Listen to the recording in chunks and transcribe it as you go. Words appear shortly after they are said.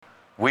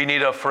We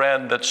need a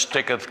friend that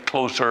sticketh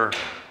closer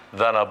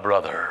than a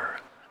brother,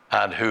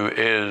 and who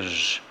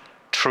is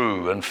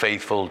true and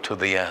faithful to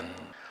the end.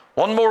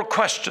 One more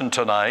question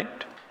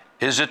tonight.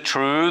 Is it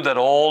true that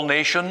all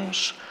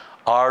nations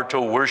are to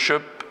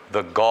worship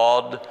the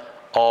God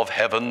of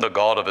heaven, the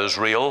God of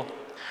Israel?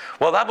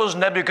 Well, that was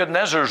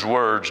Nebuchadnezzar's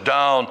words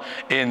down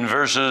in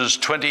verses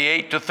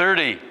 28 to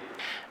 30.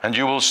 And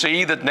you will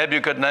see that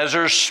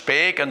Nebuchadnezzar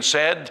spake and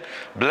said,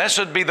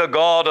 Blessed be the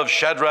God of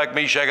Shadrach,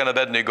 Meshach, and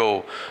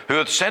Abednego, who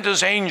hath sent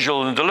his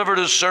angel and delivered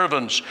his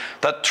servants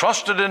that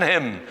trusted in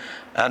him,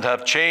 and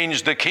have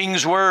changed the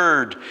king's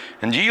word,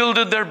 and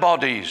yielded their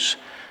bodies,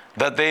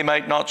 that they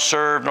might not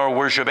serve nor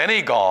worship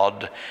any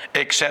god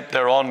except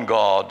their own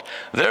God.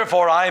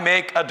 Therefore I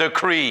make a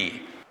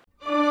decree.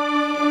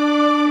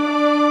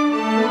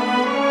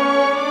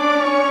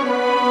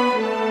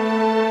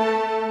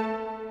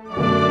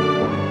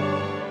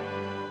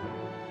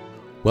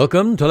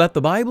 Welcome to Let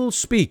the Bible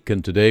Speak,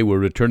 and today we're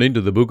returning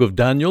to the book of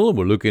Daniel, and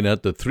we're looking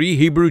at the three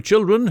Hebrew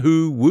children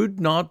who would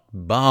not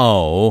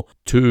bow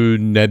to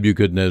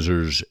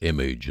Nebuchadnezzar's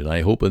image. And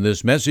I hope in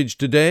this message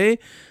today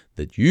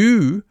that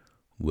you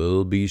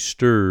will be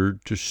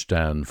stirred to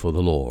stand for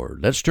the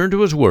Lord. Let's turn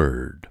to His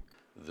Word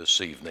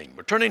This evening.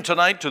 We're turning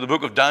tonight to the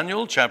book of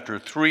Daniel, chapter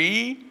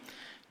 3.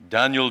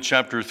 Daniel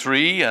chapter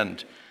 3,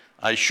 and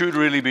I should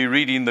really be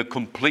reading the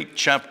complete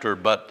chapter,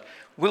 but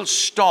we'll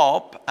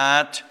stop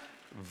at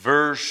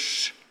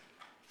verse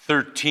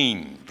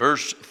 13.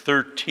 Verse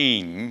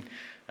 13,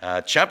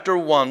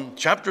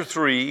 chapter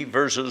 3,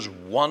 verses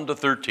 1 to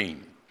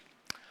 13.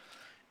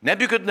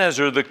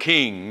 Nebuchadnezzar the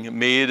king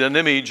made an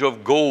image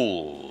of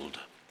gold,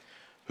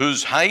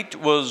 whose height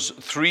was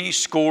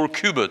 60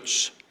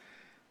 cubits,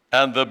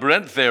 and the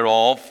breadth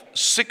thereof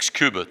 6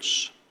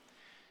 cubits.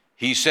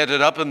 He set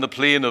it up in the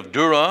plain of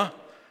Dura,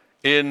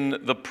 in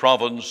the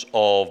province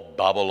of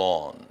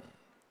Babylon.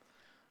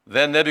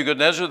 Then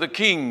Nebuchadnezzar the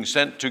king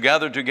sent to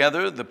gather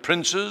together the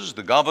princes,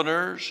 the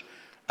governors,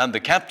 and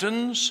the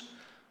captains,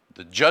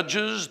 the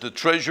judges, the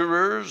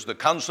treasurers, the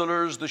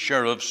counselors, the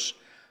sheriffs,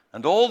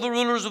 and all the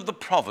rulers of the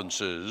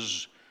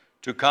provinces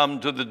to come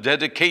to the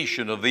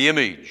dedication of the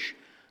image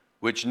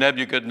which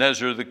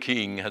Nebuchadnezzar the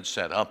king had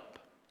set up.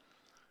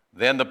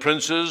 Then the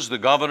princes, the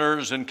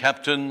governors, and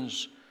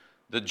captains,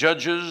 the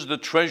judges, the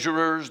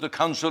treasurers, the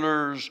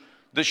counselors,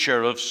 the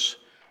sheriffs,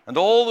 and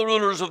all the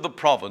rulers of the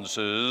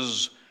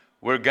provinces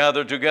were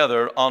gathered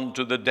together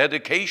unto the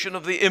dedication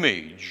of the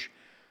image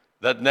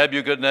that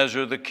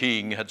Nebuchadnezzar the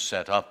king had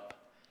set up.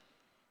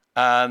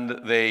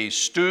 And they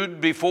stood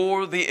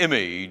before the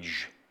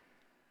image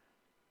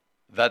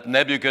that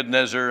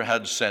Nebuchadnezzar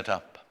had set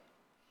up.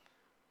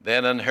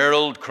 Then an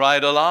herald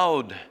cried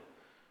aloud,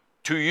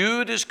 To you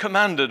it is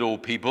commanded, O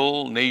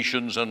people,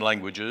 nations, and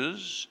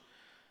languages,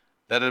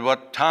 that at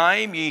what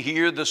time ye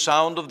hear the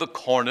sound of the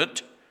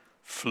cornet,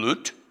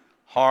 flute,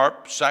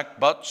 harp,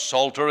 sackbut,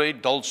 psaltery,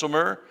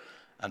 dulcimer,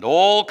 and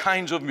all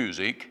kinds of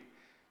music,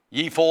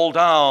 ye fall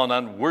down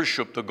and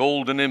worship the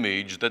golden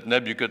image that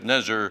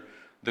Nebuchadnezzar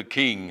the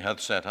king hath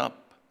set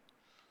up.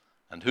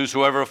 And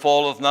whosoever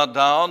falleth not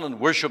down and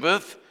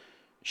worshipeth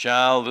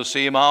shall the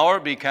same hour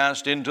be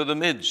cast into the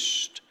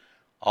midst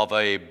of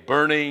a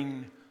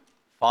burning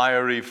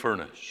fiery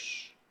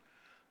furnace.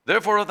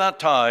 Therefore at that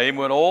time,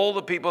 when all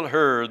the people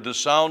heard the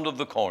sound of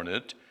the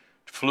cornet,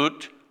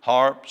 flute,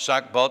 harp,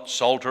 sackbut,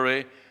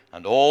 psaltery,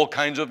 and all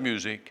kinds of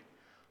music,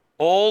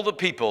 all the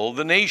people,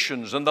 the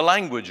nations, and the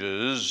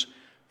languages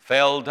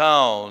fell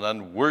down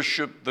and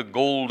worshiped the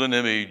golden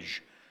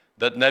image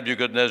that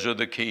Nebuchadnezzar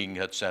the king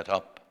had set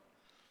up.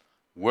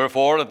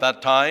 Wherefore at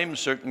that time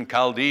certain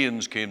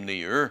Chaldeans came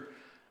near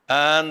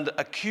and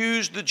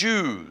accused the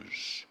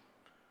Jews.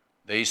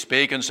 They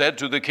spake and said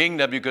to the king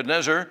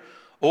Nebuchadnezzar,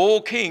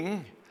 O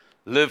king,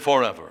 live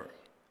forever.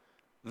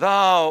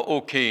 Thou,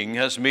 O king,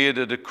 hast made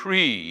a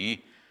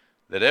decree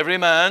that every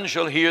man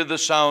shall hear the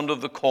sound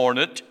of the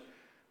cornet,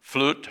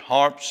 flute,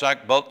 harp,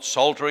 sackbut,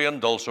 psaltery, and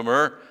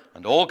dulcimer,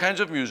 and all kinds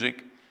of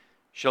music,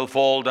 shall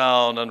fall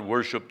down and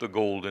worship the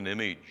golden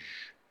image.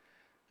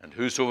 And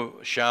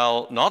whoso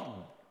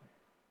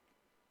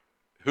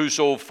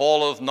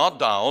falleth not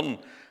down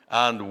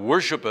and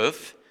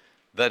worshipeth,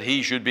 that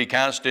he should be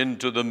cast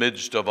into the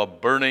midst of a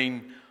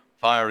burning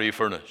fiery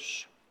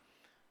furnace.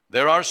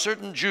 There are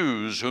certain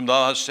Jews whom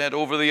thou hast set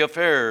over the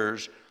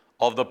affairs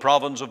of the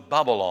province of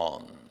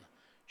Babylon,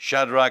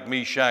 Shadrach,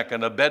 Meshach,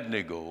 and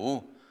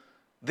Abednego.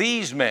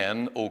 These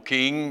men, O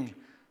king,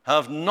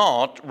 have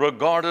not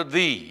regarded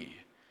thee.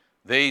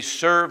 They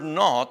serve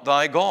not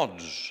thy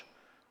gods,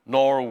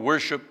 nor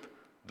worship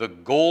the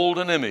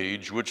golden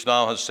image which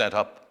thou hast set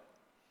up.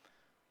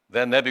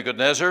 Then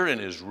Nebuchadnezzar, in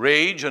his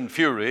rage and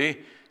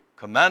fury,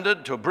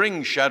 commanded to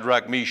bring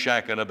Shadrach,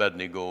 Meshach, and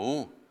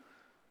Abednego.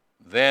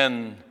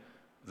 Then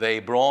they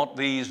brought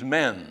these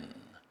men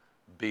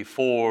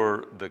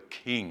before the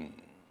king.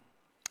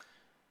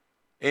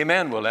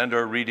 Amen. We'll end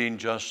our reading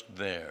just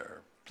there.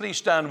 Please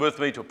stand with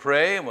me to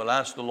pray, and we'll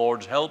ask the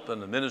Lord's help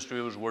in the ministry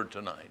of His Word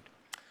tonight.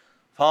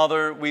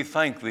 Father, we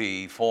thank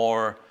Thee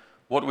for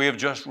what we have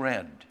just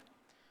read.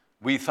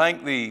 We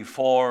thank Thee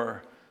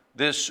for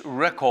this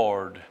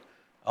record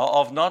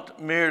of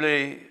not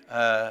merely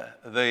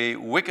the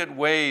wicked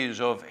ways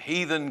of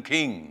heathen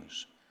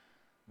kings,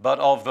 but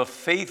of the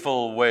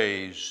faithful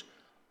ways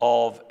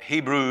of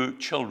Hebrew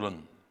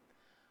children.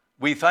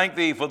 We thank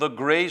thee for the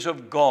grace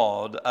of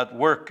God at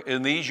work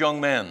in these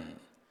young men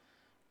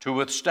to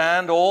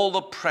withstand all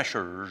the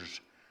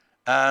pressures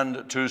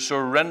and to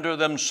surrender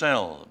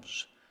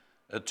themselves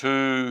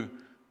to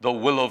the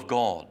will of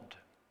God.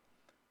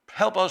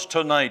 Help us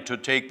tonight to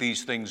take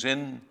these things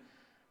in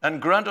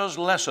and grant us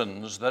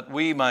lessons that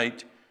we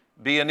might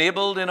be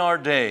enabled in our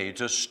day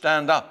to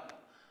stand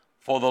up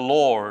for the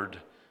Lord,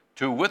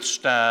 to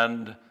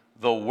withstand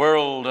the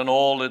world and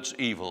all its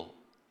evil.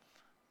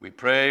 We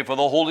pray for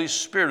the Holy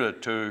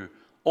Spirit to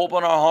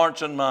open our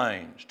hearts and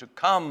minds, to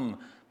come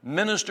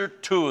minister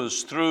to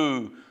us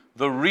through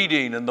the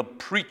reading and the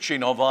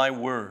preaching of thy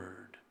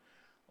word.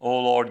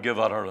 O Lord, give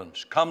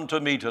utterance. Come to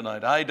me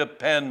tonight. I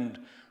depend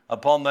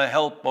upon the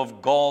help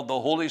of God, the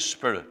Holy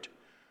Spirit,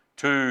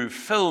 to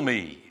fill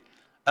me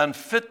and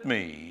fit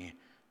me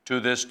to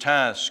this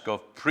task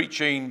of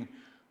preaching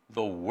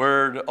the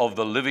word of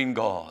the living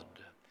God.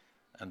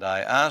 And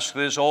I ask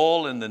this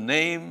all in the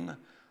name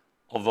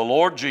of the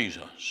Lord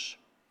Jesus.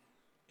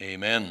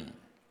 Amen.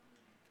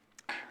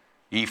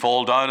 Ye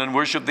fall down and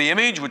worship the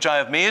image which I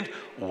have made.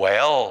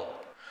 Well,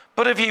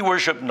 but if ye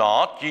worship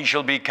not, ye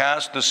shall be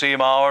cast the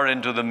same hour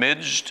into the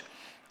midst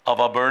of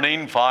a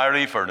burning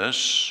fiery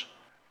furnace.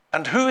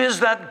 And who is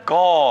that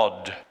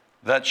God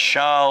that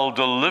shall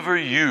deliver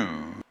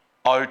you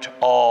out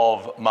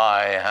of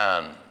my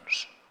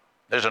hands?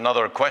 There's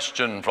another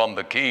question from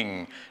the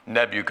king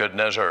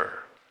Nebuchadnezzar.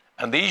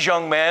 And these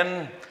young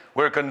men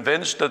were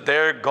convinced that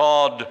their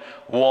God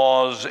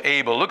was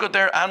able. Look at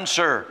their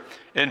answer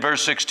in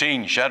verse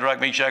 16. Shadrach,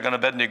 Meshach, and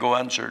Abednego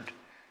answered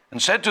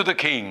and said to the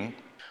king,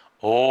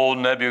 O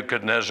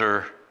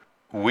Nebuchadnezzar,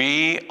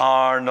 we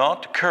are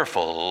not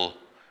careful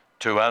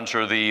to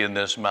answer thee in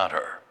this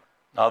matter.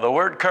 Now, the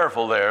word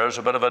careful there is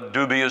a bit of a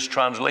dubious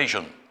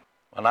translation.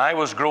 When I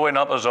was growing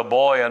up as a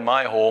boy in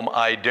my home,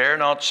 I dare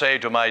not say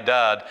to my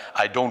dad,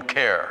 I don't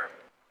care.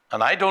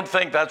 And I don't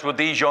think that's what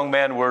these young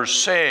men were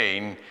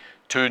saying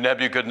to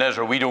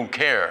Nebuchadnezzar, we don't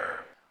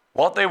care.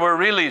 What they were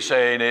really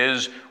saying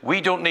is,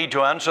 we don't need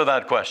to answer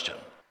that question.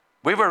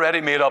 We've already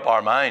made up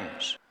our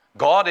minds.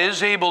 God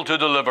is able to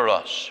deliver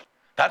us.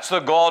 That's the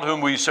God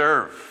whom we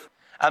serve.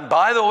 And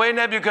by the way,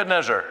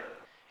 Nebuchadnezzar,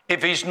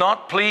 if he's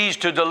not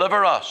pleased to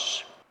deliver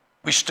us,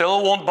 we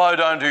still won't bow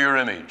down to your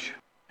image.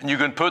 And you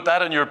can put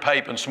that in your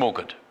pipe and smoke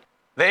it.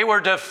 They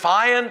were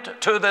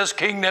defiant to this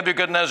King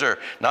Nebuchadnezzar.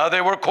 Now,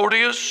 they were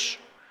courteous.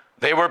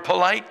 They were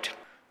polite.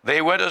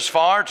 They went as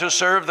far to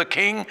serve the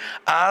king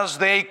as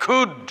they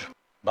could.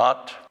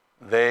 But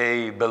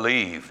they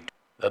believed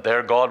that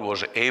their God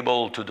was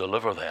able to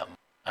deliver them.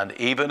 And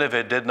even if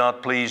it did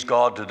not please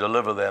God to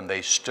deliver them,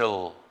 they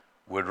still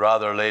would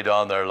rather lay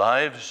down their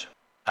lives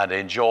and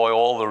enjoy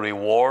all the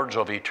rewards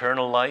of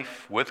eternal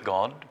life with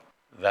God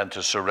than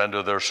to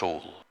surrender their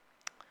soul.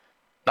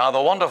 Now,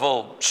 the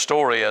wonderful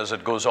story as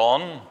it goes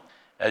on,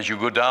 as you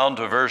go down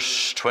to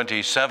verse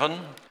 27,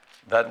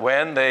 that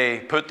when they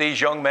put these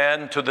young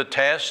men to the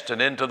test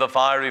and into the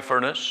fiery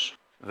furnace,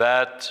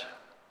 that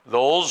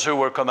those who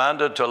were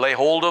commanded to lay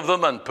hold of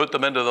them and put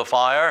them into the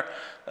fire,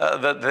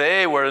 that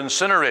they were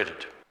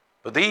incinerated.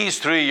 But these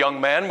three young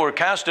men were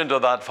cast into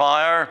that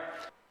fire,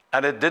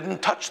 and it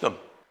didn't touch them.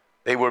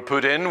 They were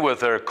put in with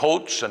their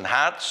coats and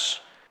hats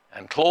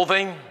and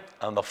clothing,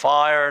 and the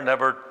fire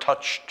never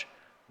touched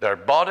their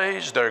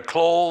bodies, their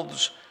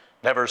clothes,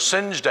 never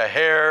singed a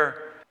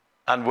hair.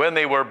 And when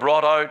they were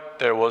brought out,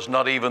 there was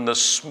not even the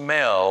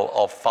smell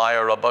of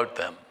fire about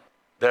them.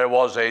 There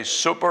was a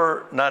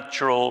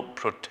supernatural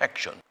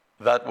protection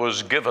that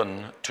was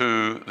given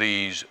to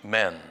these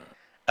men.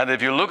 And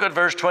if you look at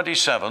verse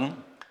 27,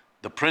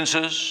 the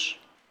princes,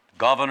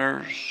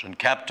 governors, and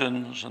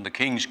captains, and the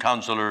king's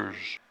counselors,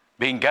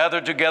 being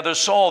gathered together,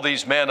 saw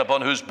these men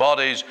upon whose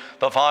bodies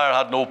the fire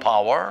had no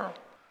power,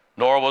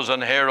 nor was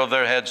an hair of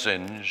their head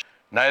singed,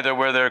 neither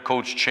were their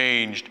coats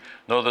changed,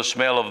 nor the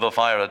smell of the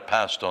fire had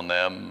passed on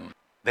them.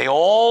 They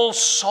all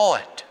saw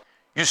it.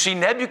 You see,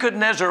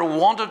 Nebuchadnezzar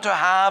wanted to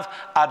have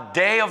a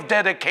day of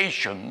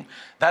dedication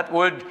that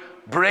would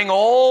bring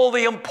all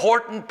the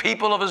important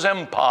people of his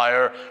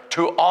empire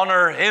to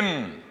honor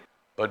him.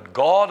 But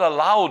God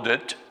allowed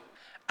it,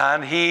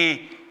 and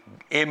he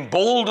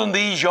emboldened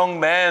these young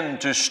men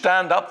to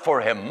stand up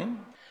for him.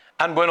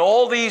 And when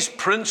all these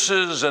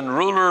princes and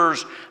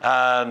rulers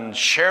and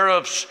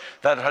sheriffs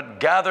that had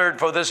gathered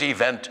for this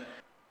event,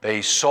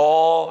 they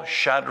saw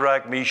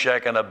Shadrach,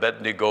 Meshach, and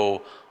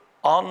Abednego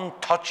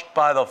untouched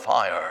by the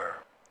fire.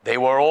 They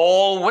were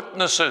all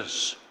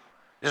witnesses.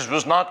 This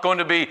was not going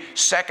to be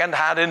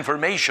second-hand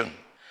information.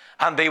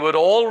 And they would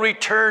all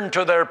return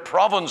to their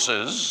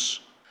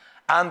provinces,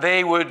 and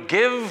they would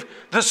give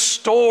the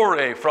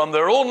story from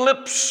their own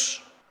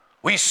lips.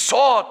 We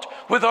saw it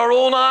with our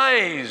own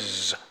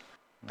eyes.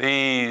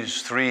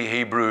 These three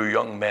Hebrew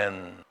young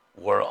men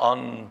were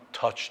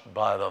untouched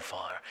by the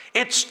fire.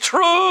 It's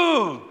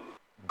true.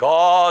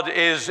 God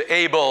is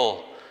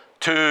able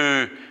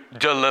to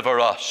deliver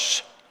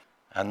us.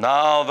 And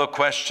now the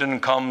question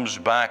comes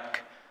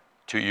back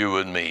to you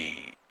and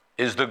me.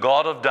 Is the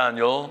God of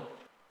Daniel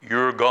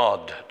your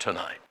God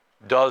tonight?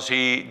 Does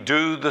he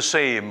do the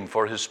same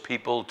for his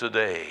people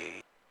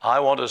today? I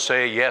want to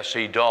say yes,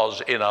 he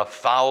does in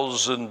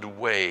 1,000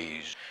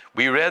 ways.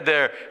 We read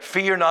there,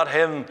 fear not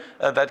him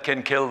that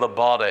can kill the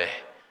body,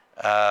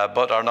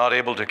 but are not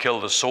able to kill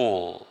the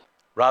soul.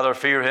 Rather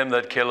fear him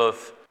that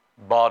killeth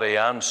body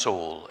and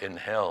soul in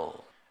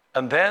hell.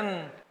 And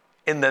then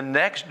in the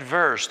next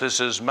verse, this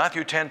is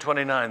Matthew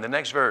 10:29, the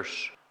next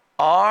verse.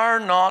 Are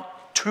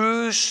not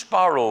 2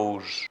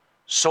 sparrows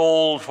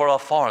sold for a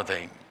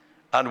farthing,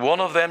 and one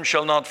of them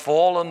shall not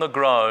fall on the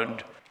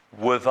ground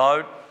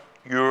without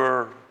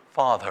your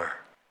Father?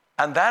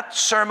 And that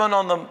Sermon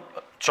on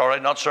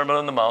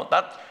the Mount,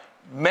 that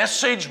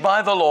message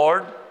by the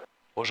Lord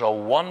was a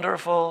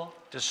wonderful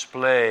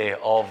display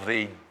of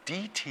the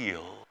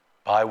detail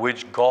by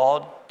which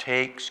God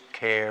takes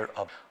care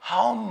of.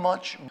 How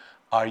much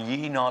are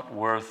ye not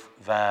worth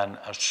than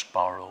a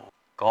sparrow?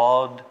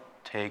 God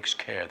takes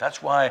care.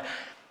 That's why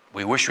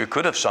we wish we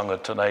could have sung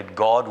it tonight.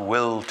 God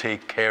will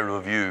take care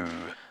of you.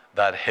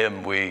 That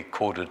hymn we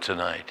quoted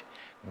tonight.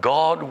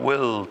 God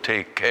will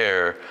take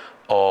care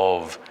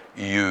of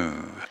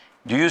you.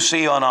 Do you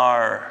see on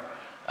our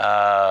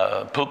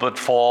pulpit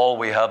fall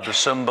we have the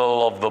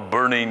symbol of the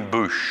burning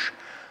bush?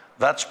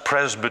 That's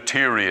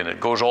Presbyterian. It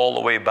goes all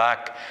the way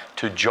back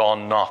to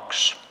John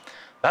Knox.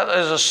 That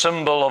is a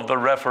symbol of the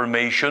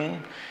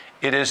Reformation.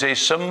 It is a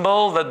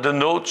symbol that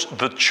denotes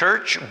the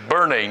church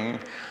burning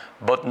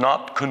but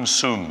not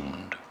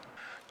consumed.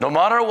 No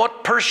matter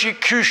what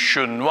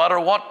persecution, no matter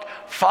what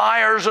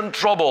fires and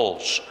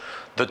troubles,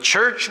 the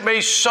church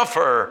may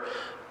suffer,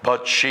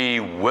 but she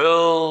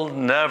will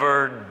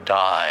never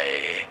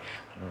die.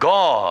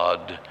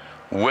 God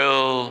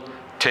will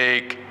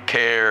take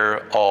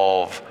care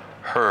of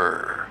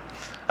her.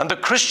 And the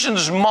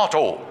Christian's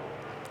motto,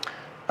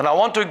 and I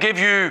want to give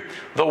you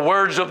the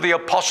words of the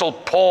Apostle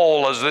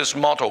Paul as this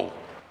motto.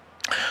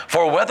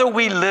 For whether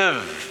we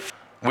live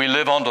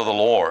unto the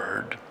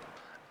Lord,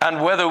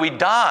 and whether we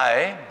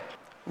die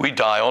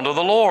unto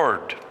the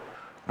Lord.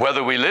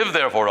 Whether we live,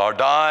 therefore, or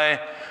die,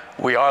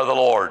 we are the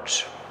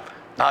Lord's.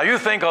 Now you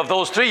think of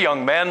those 3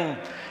 young men,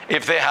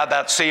 if they had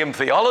that same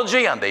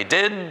theology, and they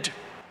did,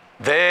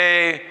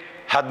 they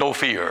had no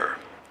fear,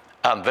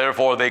 and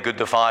therefore they could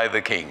defy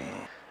the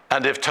king.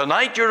 And if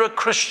tonight you're a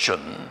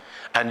Christian,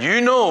 and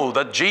you know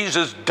that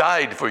Jesus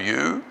died for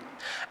you,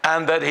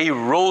 and that he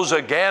rose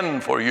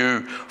again for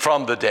you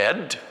from the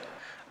dead,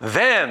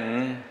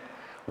 then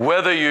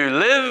whether you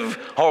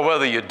live or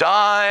whether you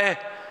die,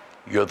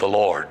 you're the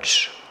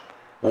Lord's.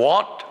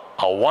 What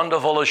a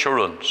wonderful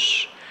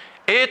assurance.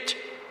 It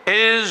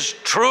is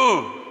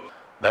true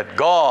that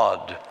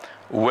God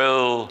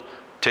will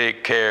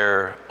take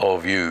care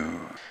of you.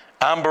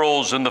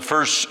 Ambrose in the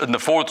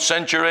 4th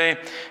century,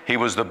 he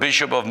was the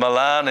Bishop of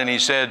Milan, and he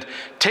said,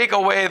 take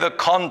away the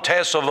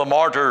contests of the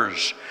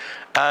martyrs,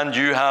 and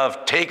you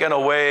have taken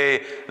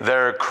away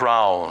their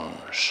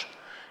crowns.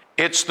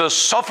 It's the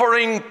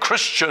suffering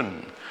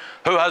Christian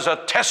who has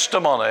a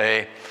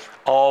testimony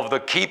of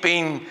the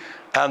keeping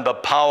and the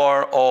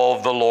power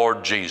of the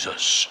Lord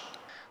Jesus.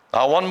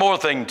 Now, one more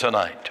thing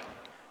tonight.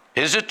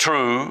 Is it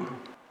true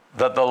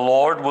that the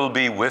Lord will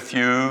be with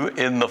you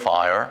in the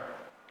fire?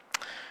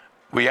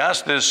 We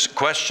ask this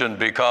question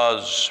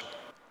because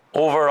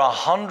over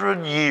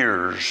 100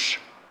 years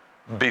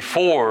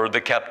before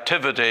the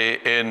captivity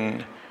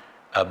in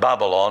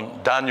Babylon,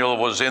 Daniel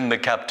was in the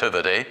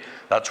captivity.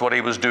 That's what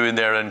he was doing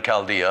there in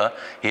Chaldea.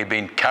 He had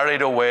been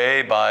carried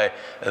away by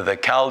the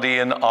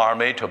Chaldean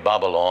army to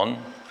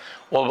Babylon.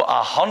 Well,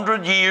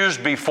 100 years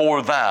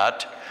before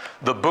that,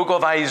 the book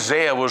of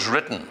Isaiah was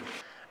written.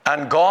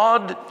 And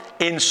God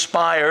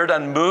inspired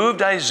and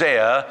moved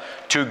Isaiah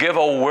to give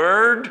a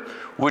word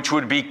which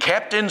would be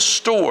kept in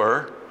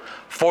store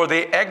for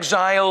the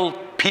exiled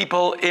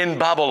people in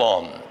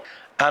Babylon.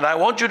 And I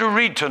want you to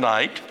read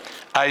tonight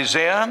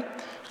Isaiah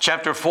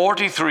chapter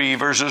 43,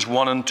 verses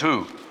 1 and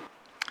 2.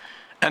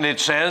 And it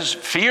says,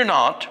 fear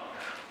not,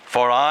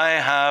 for I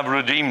have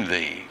redeemed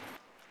thee.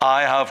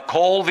 I have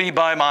called thee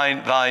by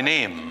thy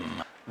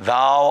name.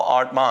 Thou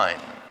art mine.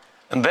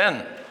 And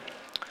then,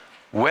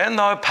 when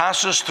thou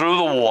passest through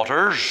the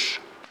waters,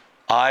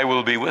 I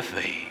will be with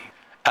thee.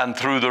 And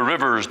through the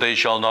rivers they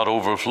shall not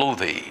overflow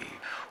thee.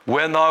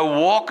 When thou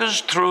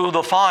walkest through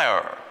the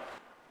fire,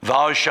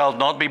 thou shalt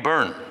not be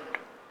burned,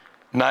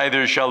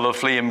 neither shall the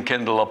flame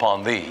kindle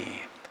upon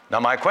thee. Now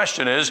my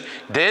question is,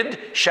 did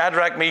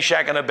Shadrach,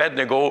 Meshach, and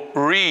Abednego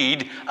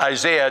read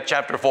Isaiah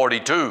chapter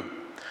 42?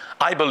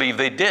 I believe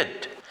they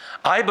did.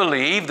 I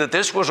believe that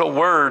this was a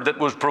word that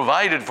was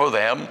provided for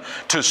them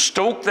to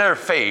stoke their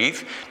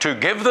faith, to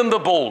give them the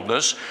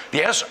boldness.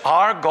 Yes,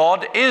 our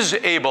God is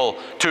able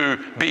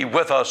to be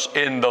with us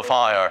in the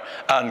fire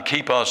and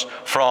keep us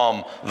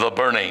from the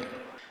burning.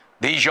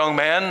 These young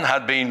men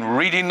had been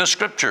reading the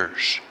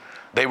scriptures.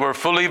 They were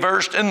fully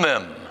versed in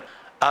them,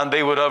 and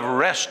they would have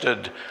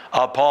rested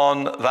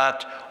upon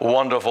that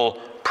wonderful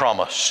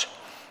promise.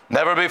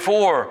 Never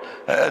before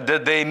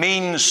did they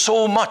mean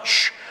so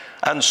much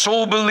and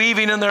so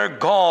believing in their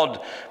God,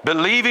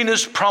 believing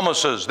His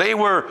promises. They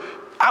were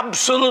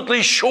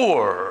absolutely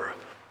sure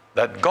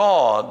that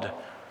God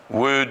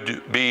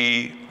would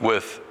be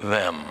with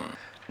them.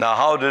 Now,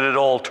 how did it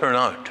all turn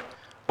out?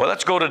 Well,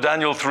 let's go to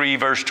Daniel 3,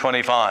 verse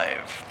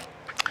 25.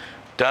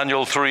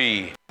 Daniel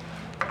 3,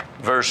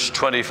 verse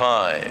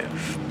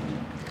 25.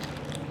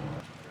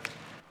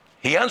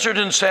 He answered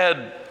and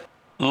said,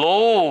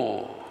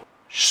 Lo,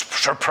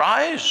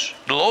 surprise,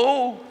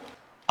 lo,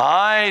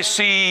 I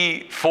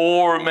see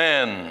 4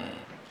 men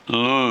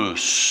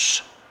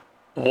loose,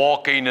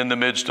 walking in the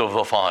midst of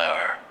the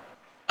fire,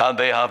 and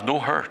they have no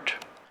hurt.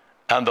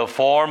 And the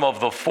form of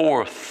the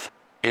 4th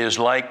is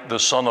like the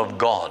Son of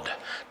God.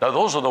 Now,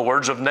 those are the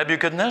words of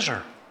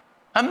Nebuchadnezzar.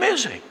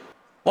 Amazing.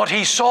 What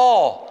he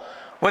saw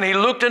when he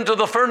looked into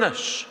the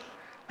furnace,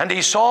 and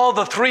he saw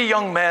the 3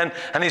 young men,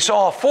 and he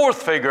saw a 4th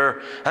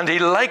figure, and he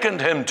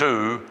likened him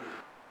to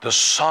the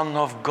Son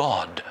of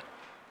God.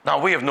 Now,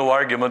 we have no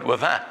argument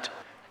with that.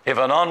 If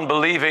an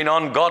unbelieving,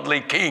 ungodly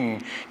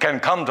king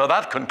can come to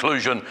that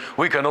conclusion,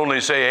 we can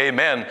only say,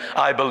 amen,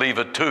 I believe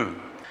it too.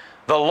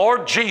 The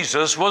Lord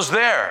Jesus was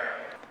there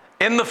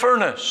in the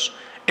furnace,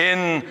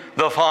 in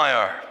the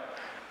fire,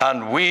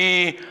 and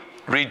we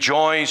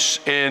rejoice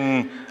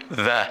in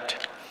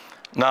that.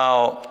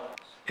 Now,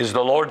 is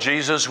the Lord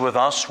Jesus with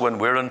us when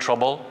we're in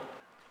trouble?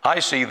 I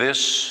see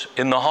this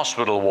in the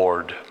hospital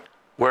ward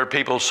where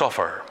people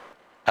suffer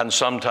and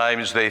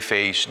sometimes they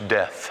face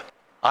death.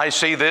 I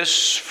see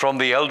this from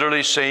the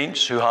elderly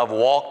saints who have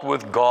walked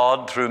with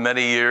God through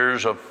many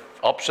years of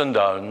ups and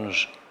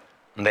downs,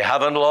 and they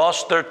haven't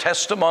lost their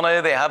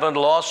testimony, they haven't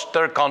lost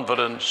their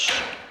confidence,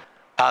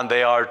 and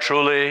they are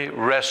truly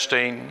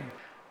resting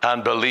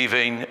and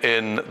believing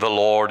in the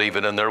Lord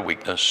even in their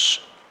weakness.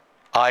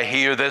 I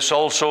hear this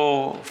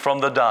also from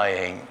the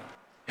dying.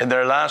 In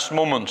their last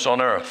moments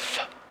on earth,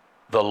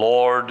 the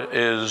Lord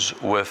is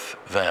with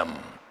them.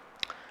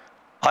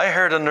 I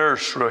heard a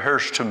nurse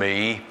rehearse to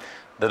me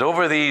that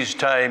over these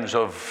times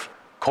of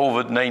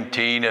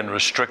COVID-19 and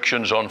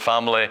restrictions on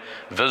family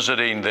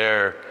visiting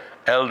their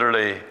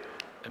elderly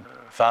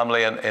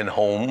family in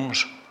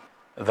homes,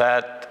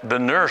 that the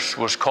nurse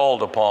was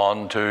called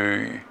upon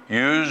to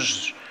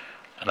use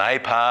an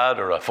iPad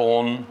or a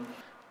phone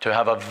to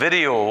have a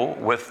video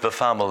with the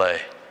family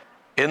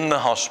in the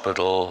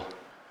hospital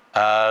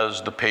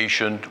as the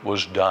patient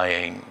was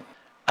dying.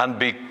 And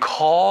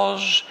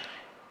because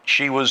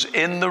she was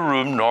in the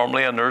room,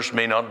 normally a nurse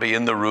may not be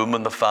in the room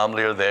when the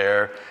family are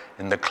there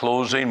in the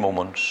closing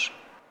moments,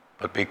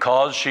 but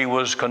because she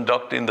was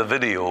conducting the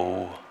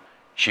video,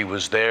 she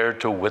was there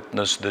to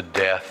witness the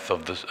death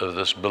of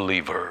this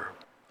believer.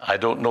 I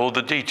don't know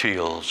the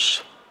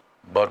details,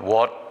 but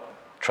what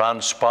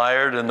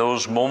transpired in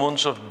those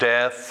moments of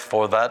death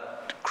for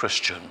that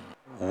Christian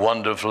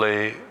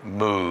wonderfully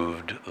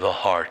moved the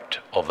heart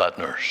of that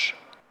nurse.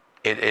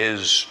 It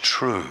is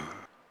true.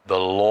 The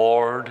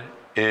Lord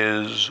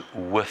is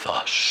with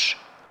us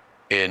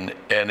in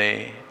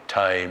any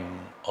time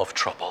of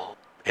trouble.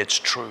 It's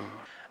true.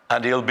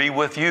 And He'll be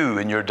with you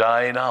in your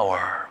dying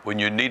hour when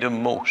you need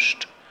Him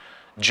most.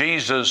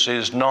 Jesus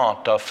is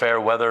not a fair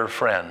weather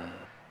friend.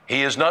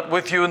 He is not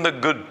with you in the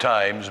good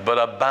times, but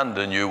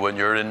abandon you when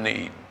you're in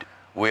need.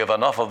 We have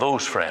enough of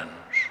those friends.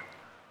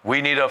 We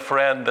need a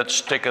friend that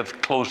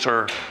sticketh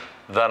closer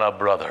than a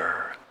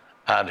brother,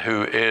 and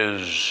who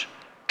is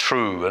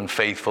true and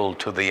faithful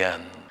to the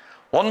end.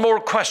 One more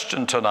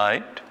question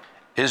tonight.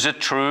 Is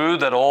it true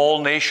that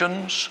all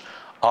nations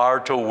are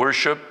to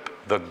worship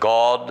the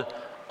God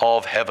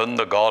of heaven,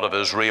 the God of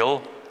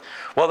Israel?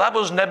 Well, that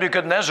was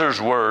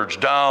Nebuchadnezzar's words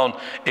down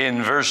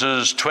in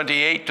verses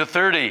 28 to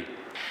 30.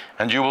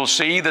 And you will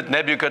see that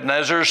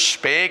Nebuchadnezzar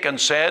spake and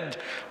said,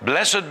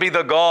 Blessed be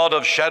the God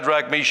of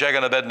Shadrach, Meshach,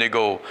 and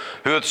Abednego,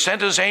 who hath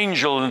sent his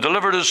angel and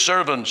delivered his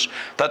servants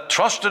that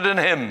trusted in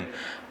him,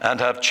 and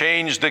have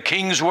changed the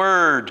king's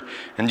word,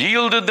 and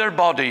yielded their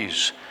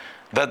bodies,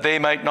 that they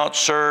might not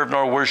serve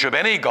nor worship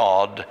any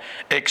god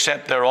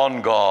except their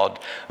own God.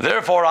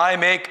 Therefore I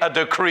make a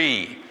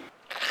decree.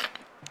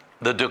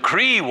 The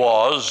decree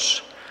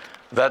was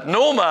that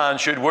no man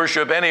should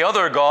worship any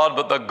other god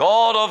but the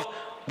God of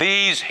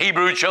these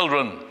Hebrew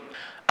children.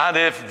 And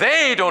if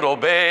they don't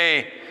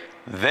obey,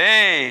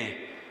 they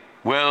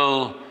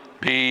will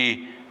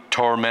be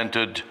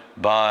tormented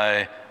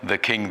by the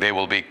king. They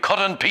will be cut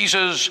in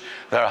pieces.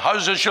 Their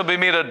houses shall be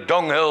made a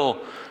dunghill,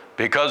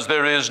 because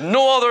there is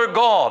no other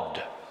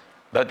God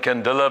that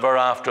can deliver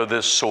after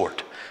this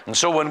sort. And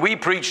so when we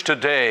preach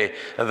today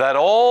that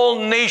all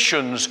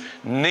nations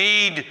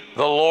need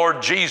the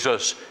Lord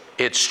Jesus,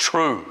 it's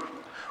true.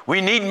 We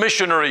need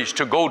missionaries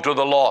to go to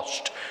the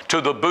lost,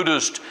 to the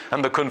Buddhist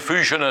and the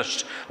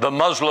Confucianist, the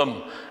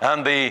Muslim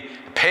and the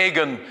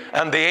pagan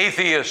and the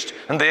atheist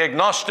and the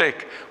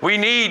agnostic. We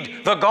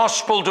need the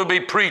gospel to be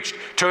preached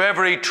to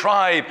every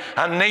tribe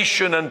and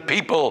nation and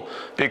people,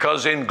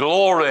 because in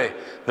glory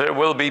there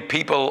will be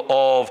people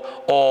of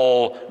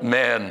all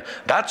men.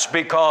 That's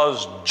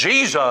because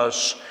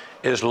Jesus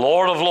is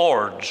Lord of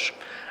lords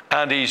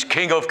and he's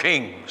King of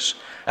kings.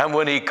 And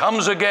when he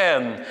comes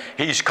again,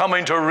 he's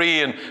coming to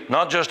reign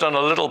not just on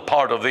a little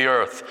part of the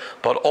earth,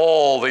 but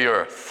all the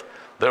earth.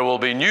 There will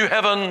be new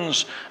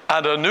heavens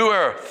and a new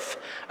earth,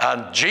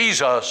 and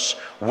Jesus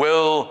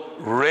will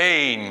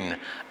reign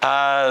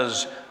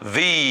as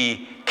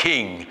the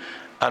King.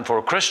 And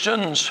for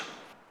Christians,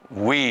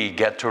 we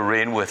get to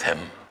reign with him.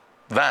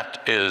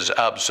 That is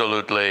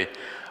absolutely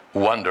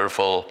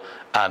wonderful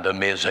and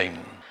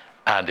amazing.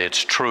 And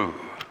it's true.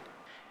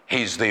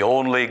 He's the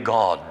only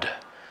God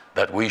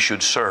that we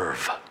should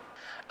serve.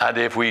 And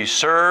if we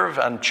serve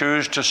and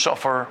choose to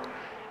suffer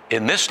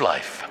in this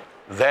life,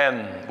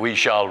 then we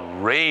shall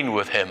reign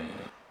with him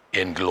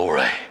in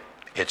glory.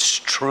 It's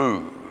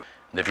true.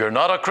 And if you're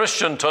not a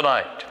Christian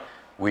tonight,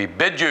 we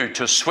bid you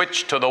to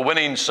switch to the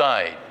winning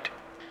side.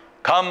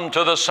 Come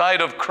to the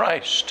side of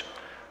Christ,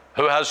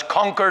 who has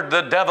conquered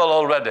the devil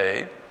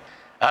already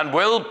and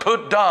will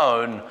put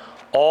down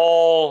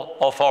all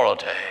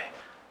authority,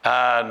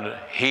 and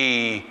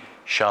he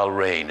shall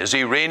reign. Is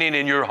he reigning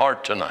in your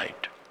heart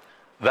tonight?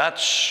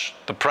 That's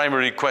the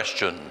primary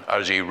question.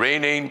 Is he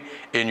reigning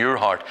in your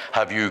heart?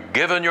 Have you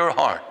given your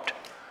heart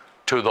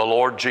to the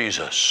Lord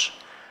Jesus?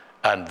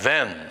 And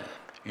then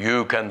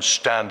you can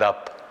stand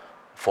up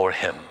for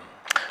him.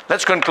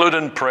 Let's conclude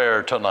in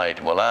prayer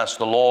tonight. We'll ask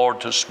the Lord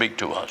to speak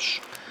to us.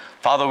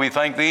 Father, we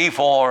thank thee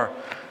for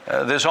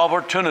this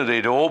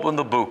opportunity to open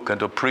the book and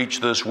to preach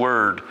this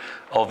word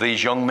of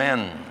these young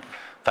men.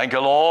 Thank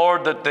you,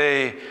 Lord, that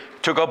they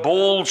took a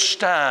bold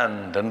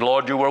stand, and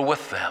Lord, you were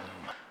with them.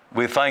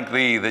 We thank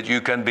thee that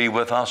you can be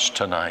with us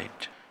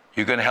tonight.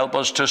 You can help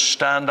us to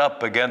stand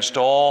up against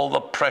all the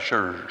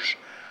pressures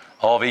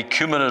of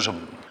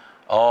ecumenism,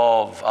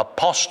 of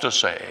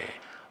apostasy,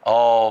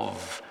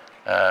 of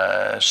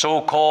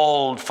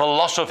so-called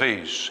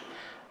philosophies,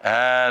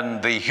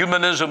 and the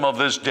humanism of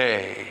this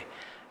day,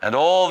 and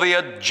all the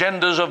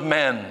agendas of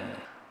men.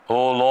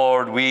 Oh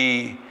Lord,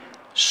 we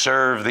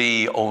serve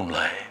thee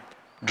only.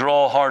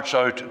 Draw hearts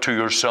out to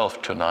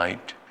yourself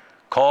tonight.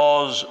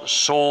 Cause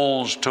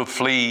souls to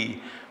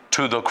flee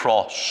to the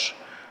cross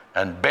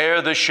and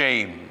bear the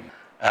shame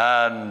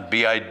and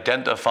be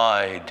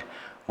identified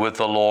with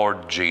the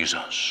Lord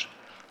Jesus.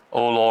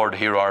 Oh Lord,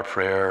 hear our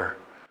prayer.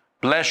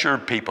 Bless your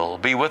people.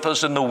 Be with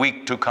us in the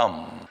week to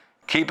come.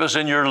 Keep us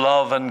in your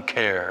love and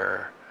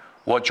care.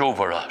 Watch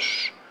over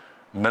us.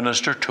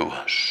 Minister to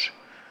us.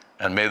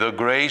 And may the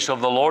grace of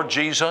the Lord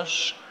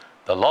Jesus,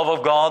 the love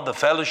of God, the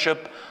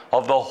fellowship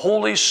of the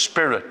Holy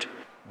Spirit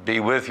be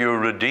with your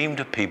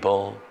redeemed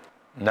people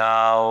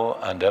now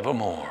and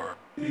evermore.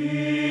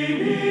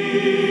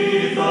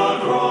 Beneath the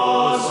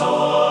cross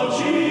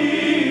of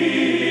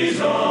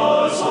Jesus,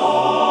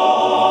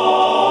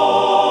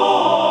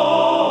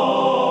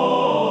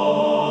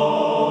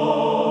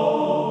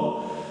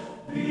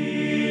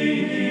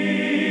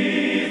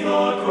 beneath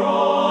the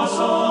cross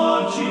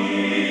of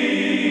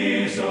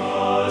Jesus,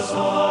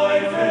 I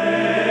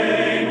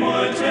fain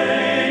would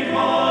take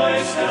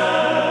my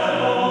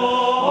stand.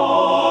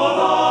 Oh,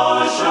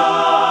 the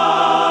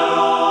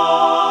shadow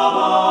of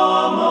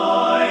a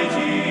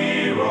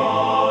mighty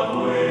rock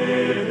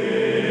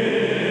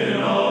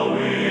within a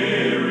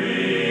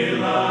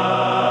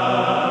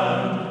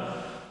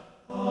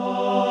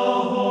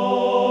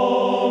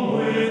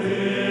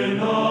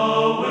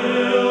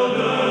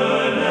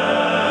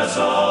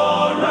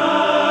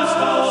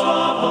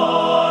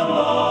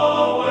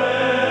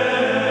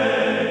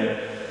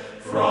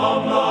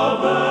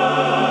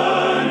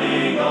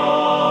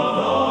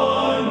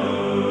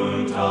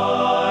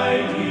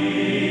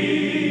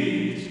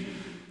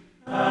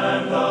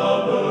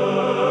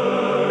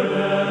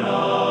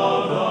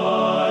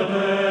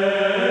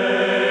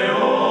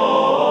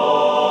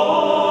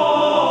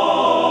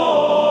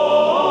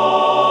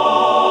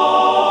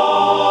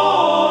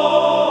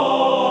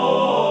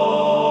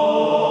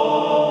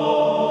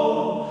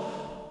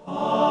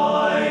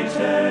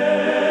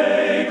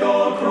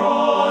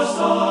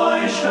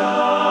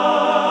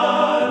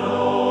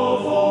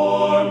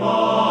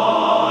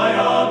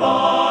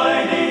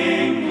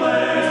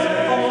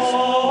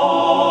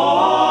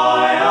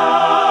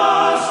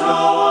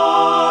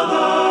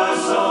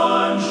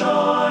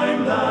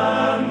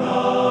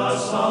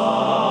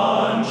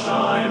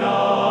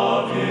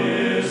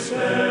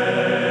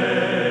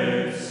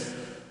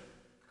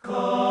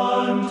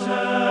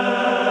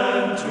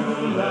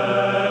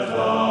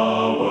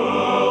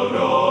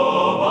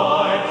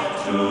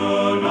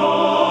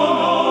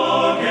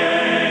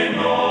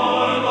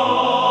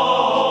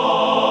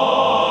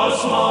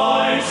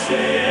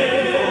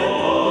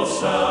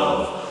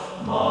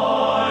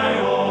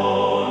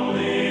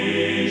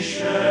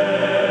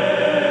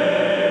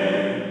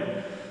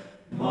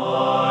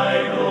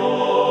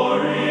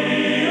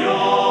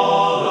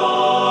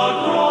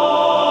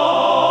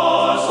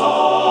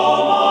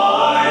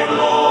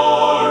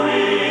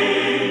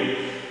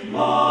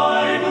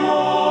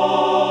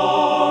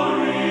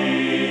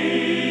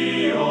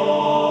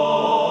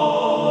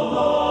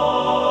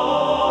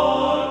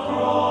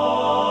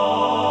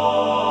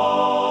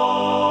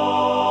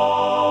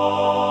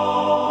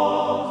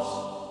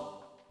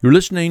You're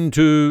listening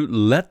to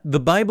Let the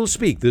Bible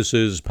Speak. This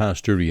is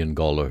Pastor Ian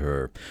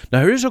Gollaher.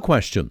 Now, here's a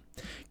question.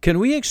 Can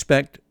we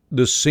expect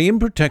the same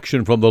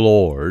protection from the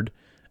Lord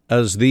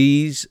as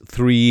these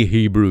three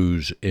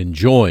Hebrews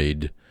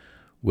enjoyed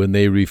when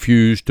they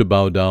refused to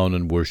bow down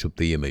and worship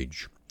the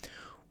image?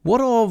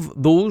 What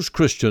of those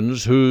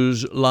Christians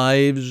whose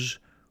lives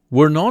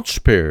were not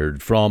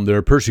spared from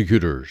their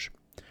persecutors?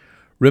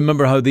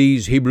 Remember how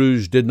these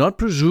Hebrews did not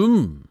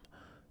presume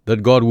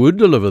that God would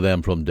deliver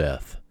them from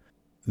death.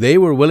 They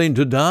were willing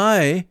to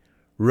die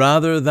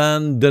rather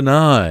than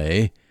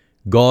deny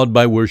God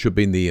by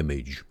worshiping the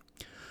image.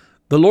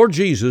 The Lord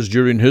Jesus,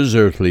 during his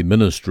earthly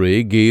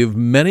ministry, gave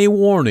many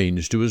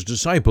warnings to his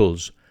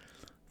disciples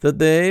that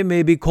they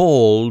may be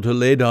called to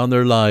lay down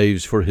their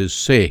lives for his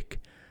sake.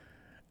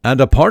 And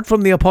apart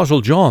from the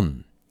Apostle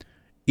John,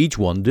 each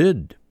one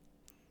did.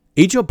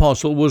 Each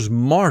apostle was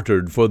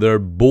martyred for their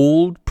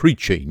bold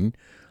preaching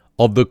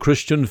of the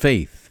Christian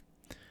faith.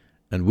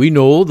 And we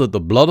know that the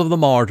blood of the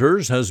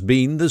martyrs has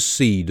been the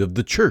seed of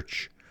the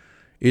church.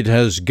 It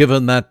has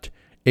given that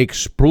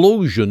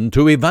explosion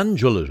to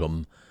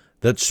evangelism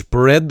that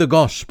spread the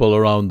gospel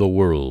around the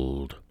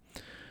world.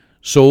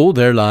 So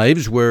their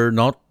lives were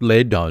not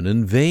laid down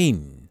in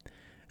vain.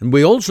 And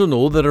we also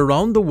know that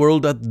around the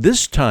world at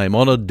this time,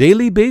 on a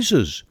daily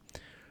basis,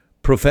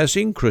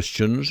 professing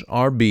Christians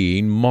are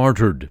being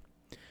martyred.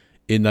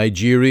 In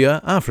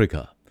Nigeria,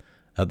 Africa,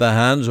 at the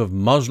hands of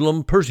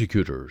Muslim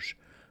persecutors,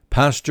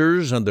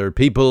 pastors and their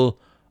people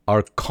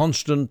are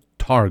constant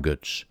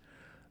targets.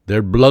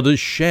 Their blood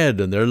is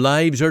shed and their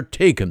lives are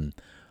taken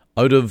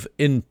out of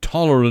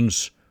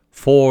intolerance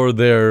for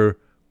their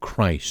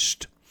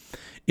Christ.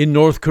 In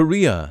North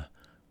Korea,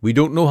 we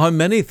don't know how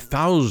many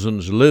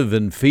thousands live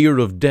in fear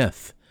of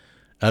death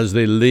as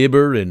they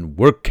labor in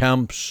work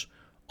camps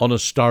on a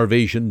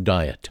starvation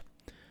diet.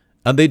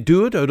 And they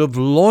do it out of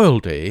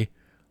loyalty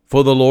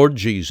for the Lord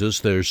Jesus,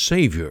 their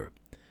Savior.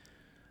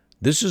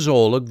 This is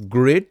all a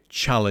great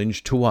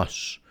challenge to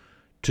us,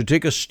 to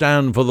take a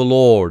stand for the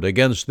Lord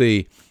against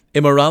the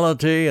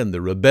immorality and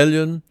the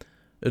rebellion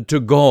to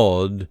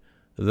God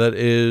that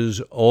is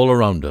all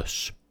around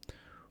us.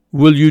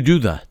 Will you do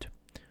that?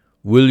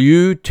 Will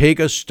you take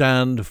a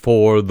stand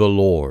for the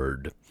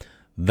Lord?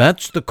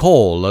 That's the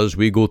call as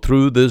we go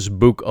through this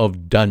book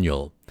of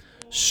Daniel.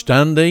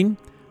 Standing,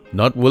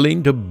 not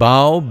willing to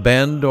bow,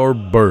 bend, or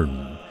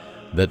burn,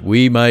 that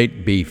we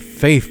might be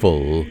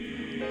faithful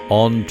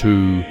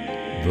unto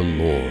the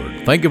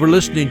Lord. Thank you for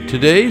listening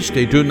today.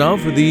 Stay tuned now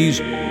for these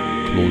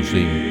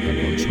closing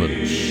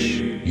announcements.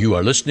 You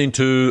are listening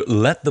to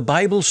Let the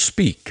Bible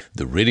Speak,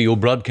 the radio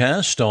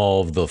broadcast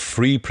of the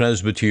Free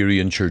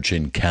Presbyterian Church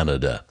in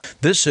Canada.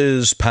 This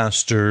is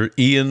Pastor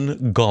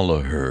Ian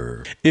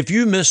Gollaher. If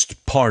you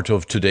missed part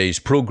of today's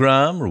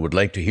program or would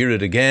like to hear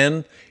it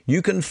again,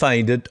 you can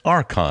find it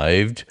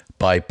archived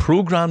by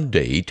program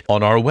date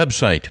on our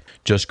website.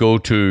 Just go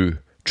to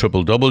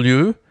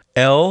www.ltbs.ca,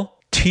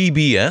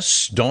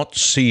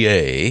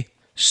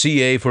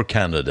 CA for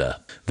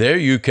Canada. There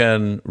you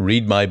can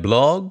read my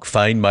blog,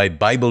 find my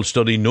Bible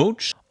study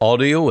notes,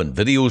 audio and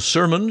video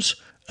sermons,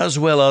 as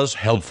well as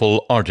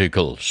helpful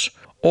articles.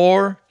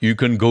 Or you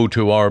can go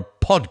to our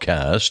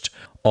podcast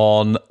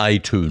on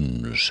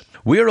iTunes.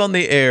 We're on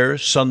the air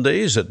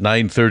Sundays at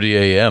 9:30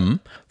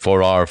 a.m.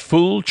 for our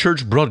full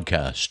church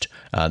broadcast,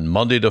 and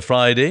Monday to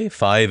Friday,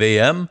 5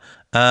 a.m.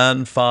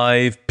 and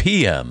 5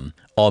 p.m.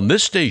 on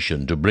this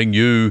station to bring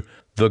you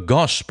the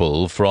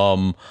gospel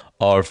from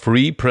our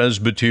Free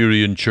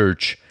Presbyterian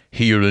Church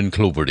here in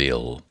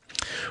Cloverdale.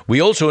 We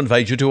also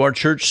invite you to our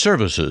church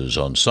services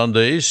on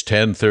Sundays,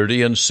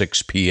 10:30 and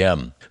 6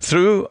 p.m.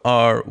 Through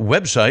our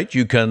website,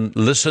 you can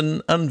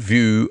listen and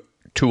view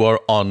to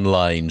our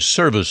online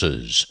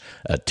services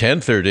at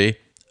 10:30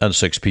 and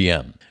 6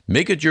 p.m.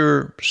 Make it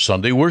your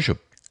Sunday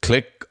worship.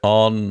 Click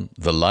on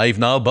the Live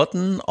Now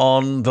button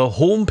on the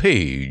home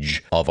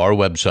page of our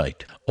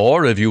website.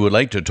 Or if you would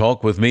like to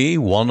talk with me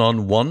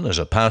one-on-one as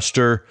a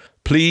pastor,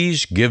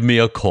 please give me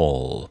a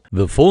call.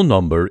 The phone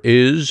number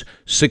is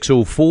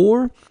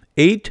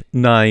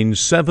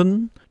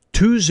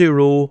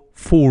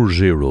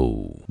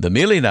 604-897-2040. The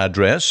mailing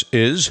address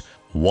is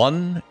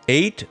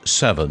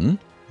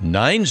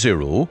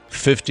 18790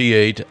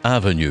 58th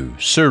Avenue,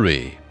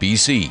 Surrey,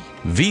 BC,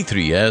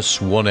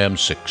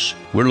 V3S1M6.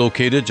 We're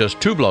located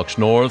just 2 blocks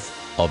north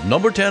of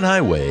number 10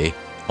 Highway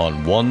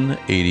on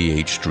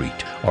 188th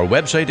Street. Our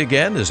website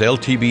again is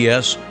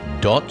ltbs.ca,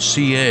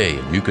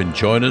 and you can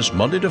join us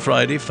Monday to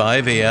Friday,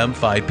 5 a.m.,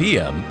 5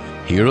 p.m.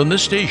 here on the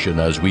station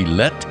as we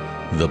let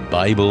the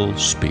Bible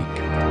speak.